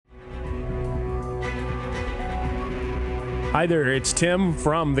Hi there, it's Tim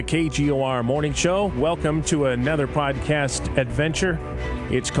from the KGOR Morning Show. Welcome to another podcast adventure.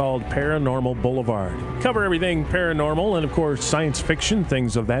 It's called Paranormal Boulevard. Cover everything paranormal and, of course, science fiction,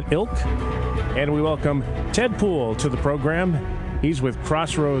 things of that ilk. And we welcome Ted Poole to the program. He's with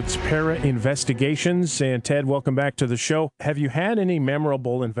Crossroads Para Investigations. And Ted, welcome back to the show. Have you had any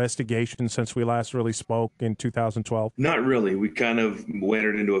memorable investigations since we last really spoke in 2012? Not really. We kind of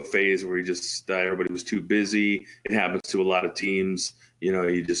entered into a phase where everybody was too busy. It happens to a lot of teams. You know,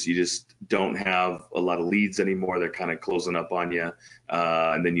 you just don't have a lot of leads anymore. They're kind of closing up on you.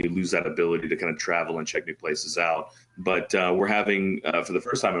 And then you lose that ability to kind of travel and check new places out. But we're having, for the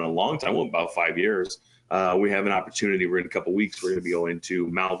first time in a long time, well, about 5 years, we have an opportunity. We're in a couple of weeks. We're going to be going to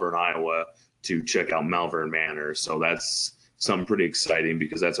Malvern, Iowa to check out Malvern Manor. So that's something pretty exciting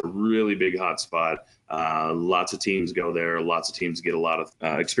because that's a really big hot spot. Lots of teams go there. Lots of teams get a lot of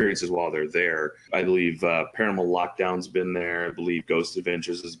experiences while they're there. I believe Paranormal Lockdown's been there. I believe Ghost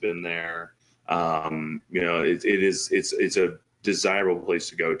Adventures has been there. It's a desirable place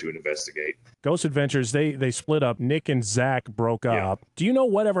to go to investigate. Ghost Adventures, they split up. Nick and Zach broke up. Do you know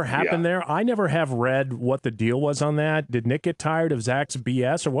whatever happened there? I never have read what the deal was on that. Did Nick get tired of Zach's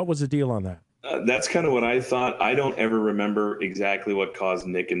BS, or what was the deal on that? That's kind of what I thought. I don't ever remember exactly what caused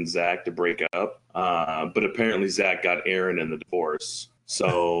Nick and Zach to break up, but apparently Zach got Aaron in the divorce.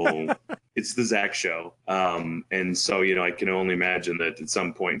 So it's the Zach show. And so, I can only imagine that at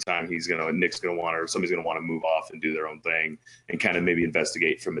some point in time, Nick's going to want, or somebody's going to want to move off and do their own thing and kind of maybe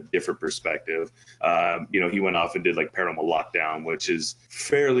investigate from a different perspective. He went off and did like Paranormal Lockdown, which is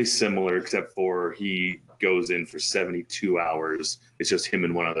fairly similar, except for he goes in for 72 hours. It's just him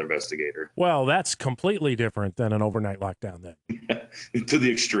and one other investigator. Well, that's completely different than an overnight lockdown then. To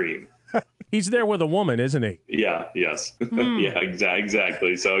the extreme. He's there with a woman, isn't he? Yeah, yes. Yeah,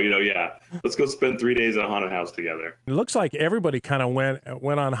 exactly. So, let's go spend 3 days in a haunted house together. It looks like everybody kind of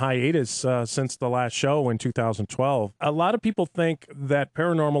went on hiatus since the last show in 2012. A lot of people think that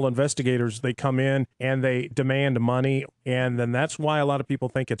paranormal investigators, they come in and they demand money, and then that's why a lot of people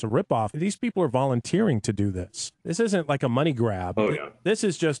think it's a ripoff. These people are volunteering to do this. This isn't like a money grab. Oh, yeah. This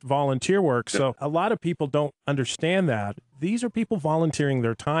is just volunteer work. Yeah. So a lot of people don't understand that. These are people volunteering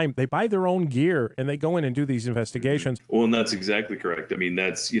their time. They buy their own gear and they go in and do these investigations. Well, and that's exactly correct. I mean,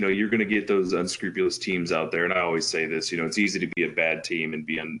 that's, you're going to get those unscrupulous teams out there. And I always say this, it's easy to be a bad team and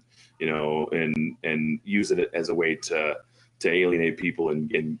and use it as a way to alienate people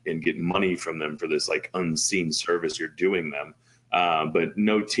and get money from them for this like unseen service you're doing them. But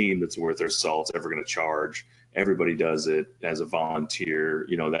no team that's worth their salt is ever going to charge. Everybody does it as a volunteer,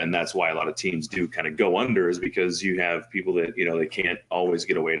 and that's why a lot of teams do kind of go under, is because you have people that, they can't always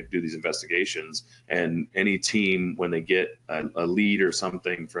get away to do these investigations. And any team, when they get a lead or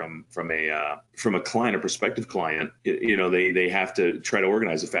something from a client, a prospective client, they have to try to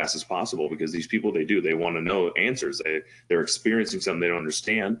organize as fast as possible, because these people, they want to know answers. They're experiencing something they don't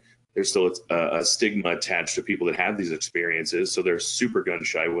understand. There's still a stigma attached to people that have these experiences. So they're super gun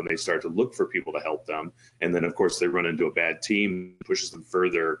shy when they start to look for people to help them. And then, of course, they run into a bad team, pushes them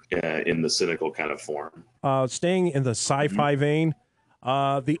further in the cynical kind of form. Staying in the sci-fi vein,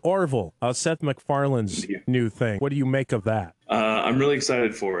 The Orville, Seth MacFarlane's new thing. What do you make of that? I'm really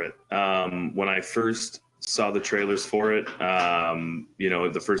excited for it. When I first saw the trailers for it,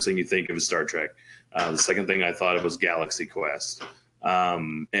 the first thing you think of is Star Trek. The second thing I thought of was Galaxy Quest.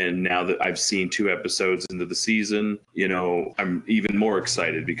 And now that I've seen 2 episodes into the season, I'm even more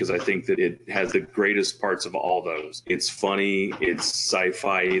excited, because I think that it has the greatest parts of all those. It's funny, it's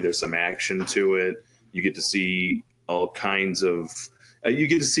sci-fi, there's some action to it. You get to see all kinds of, you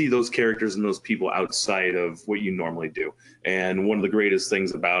get to see those characters and those people outside of what you normally do. And one of the greatest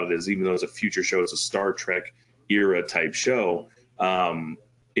things about it is, even though it's a future show, it's a Star Trek era type show.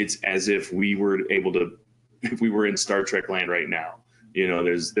 It's as if we were if we were in Star Trek land right now.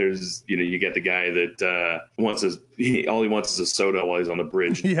 There's you get the guy that all he wants is a soda while he's on the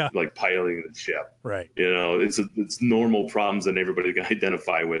bridge, like piloting the ship. Right. It's normal problems that everybody can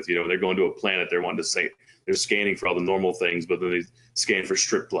identify with. They're going to a planet, they're wanting to say they're scanning for all the normal things, but then they scan for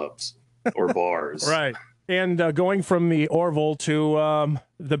strip clubs or bars. Right. And going from the Orville to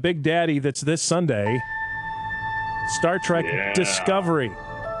the Big Daddy that's this Sunday, Star Trek Discovery.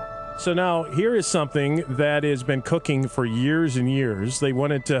 So now here is something that has been cooking for years and years. They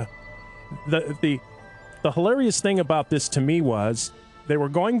wanted to, the hilarious thing about this to me was they were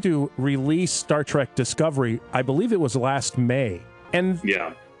going to release Star Trek Discovery, I believe it was last May. And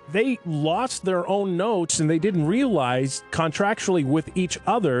they lost their own notes and they didn't realize contractually with each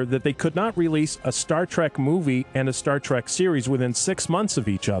other that they could not release a Star Trek movie and a Star Trek series within 6 months of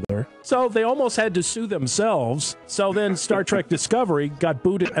each other. So they almost had to sue themselves. So then Star Trek Discovery got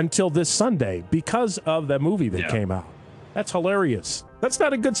booted until this Sunday because of the movie that came out. That's hilarious. That's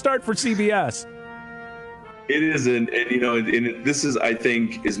not a good start for CBS. It isn't, and this is, I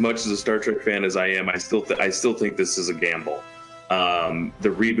think, as much as a Star Trek fan as I am, I still think this is a gamble. The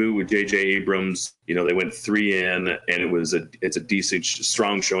reboot with J.J. Abrams, they went 3 in, and it's a decent,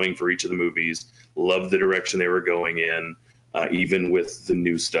 strong showing for each of the movies. Loved the direction they were going in, even with the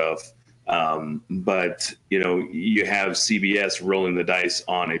new stuff. But you have CBS rolling the dice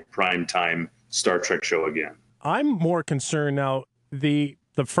on a primetime Star Trek show again. I'm more concerned now.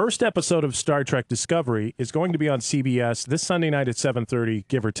 The first episode of Star Trek Discovery is going to be on CBS this Sunday night at 7:30,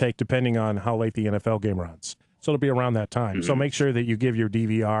 give or take, depending on how late the NFL game runs. So it'll be around that time. Mm-hmm. So make sure that you give your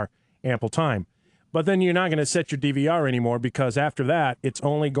DVR ample time. But then you're not going to set your DVR anymore because after that, it's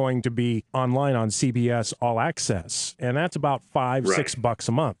only going to be online on CBS All Access. And that's about $5-6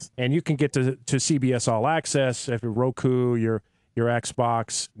 a month. And you can get to CBS All Access if you're Roku, your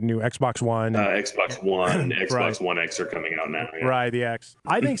Xbox, new Xbox One. Xbox One, Xbox One X are coming out now. Yeah. Right, the X.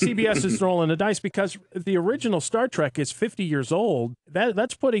 I think CBS is rolling the dice because the original Star Trek is 50 years old.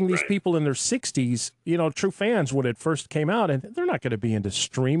 That's putting these people in their 60s, true fans when it first came out, and they're not going to be into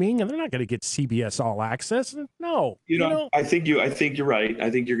streaming, and they're not going to get CBS All Access. No. I think you're right.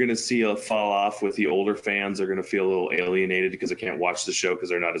 I think you're going to see a fall off with the older fans. They're going to feel a little alienated because they can't watch the show because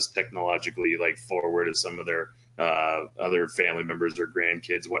they're not as technologically forward as some of their other family members or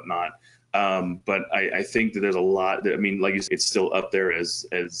grandkids, whatnot. But I think that there's a lot that, like you said, it's still up there as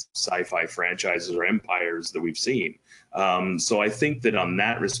sci-fi franchises or empires that we've seen. So I think that on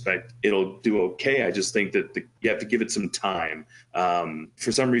that respect, it'll do okay. I just think that you have to give it some time.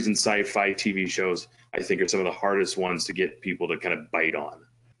 For some reason, sci-fi TV shows, I think, are some of the hardest ones to get people to kind of bite on.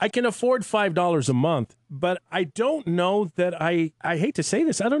 I can afford $5 a month, but I don't know that I hate to say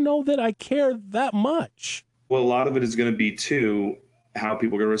this, I don't know that I care that much. Well, a lot of it is going to be, too, how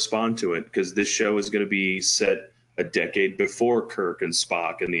people are going to respond to it, because this show is going to be set a decade before Kirk and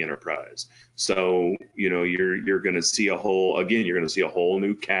Spock and the Enterprise. So, you're going to see a whole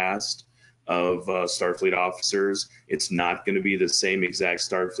new cast of Starfleet officers. It's not going to be the same exact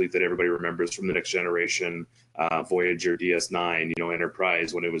Starfleet that everybody remembers from The Next Generation, Voyager, DS9,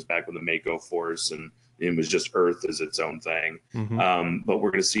 Enterprise, when it was back with the Mako Force and it was just Earth as its own thing. Mm-hmm. But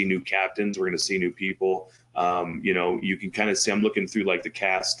we're going to see new captains. We're going to see new people. You can kind of see, I'm looking through the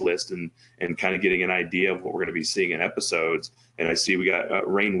cast list and kind of getting an idea of what we're going to be seeing in episodes. And I see we got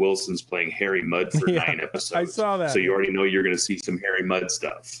Rainn Wilson's playing Harry Mudd for 9 episodes. I saw that. So you already know you're going to see some Harry Mudd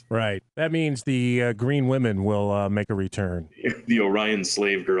stuff. Right. That means the Green Women will make a return. The Orion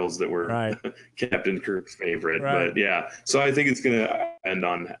slave girls that were Captain Kirk's favorite. Right. But yeah, so I think it's going to end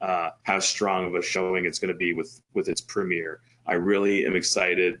on how strong of a showing it's going to be with its premiere. I really am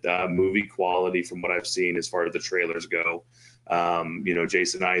excited. Movie quality from what I've seen as far as the trailers go.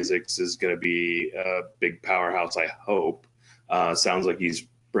 Jason Isaacs is going to be a big powerhouse, I hope. Sounds like he's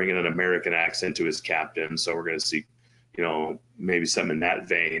bringing an American accent to his captain. So we're going to see, maybe something in that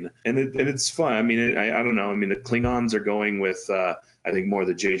vein. And it's fun. I don't know. The Klingons are going with, I think, more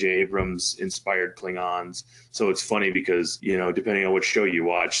the J.J. Abrams inspired Klingons. So it's funny because, depending on what show you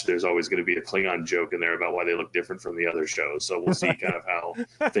watch, there's always going to be a Klingon joke in there about why they look different from the other shows. So we'll see kind of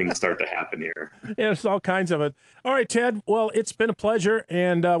how things start to happen here. Yeah, there's all kinds of it. All right, Ted. Well, it's been a pleasure.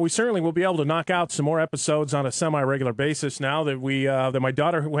 And we certainly will be able to knock out some more episodes on a semi-regular basis now that that my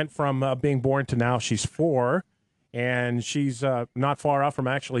daughter went from being born to now she's 4. And she's not far off from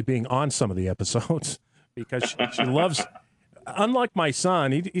actually being on some of the episodes because she loves, unlike my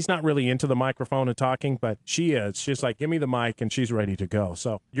son, he's not really into the microphone and talking, but she is. She's like, give me the mic, and she's ready to go.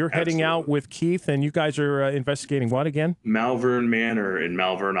 So you're heading out with Keith, and you guys are investigating what again? Malvern Manor in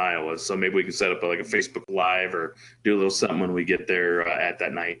Malvern, Iowa. So maybe we can set up a Facebook Live or do a little something when we get there at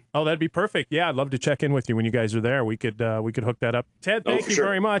that night. Oh, that'd be perfect. Yeah, I'd love to check in with you when you guys are there. We could hook that up. Ted, thank you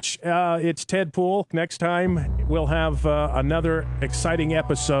very much. It's Ted Poole. Next time, we'll have another exciting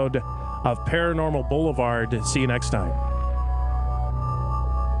episode of Paranormal Boulevard. See you next time.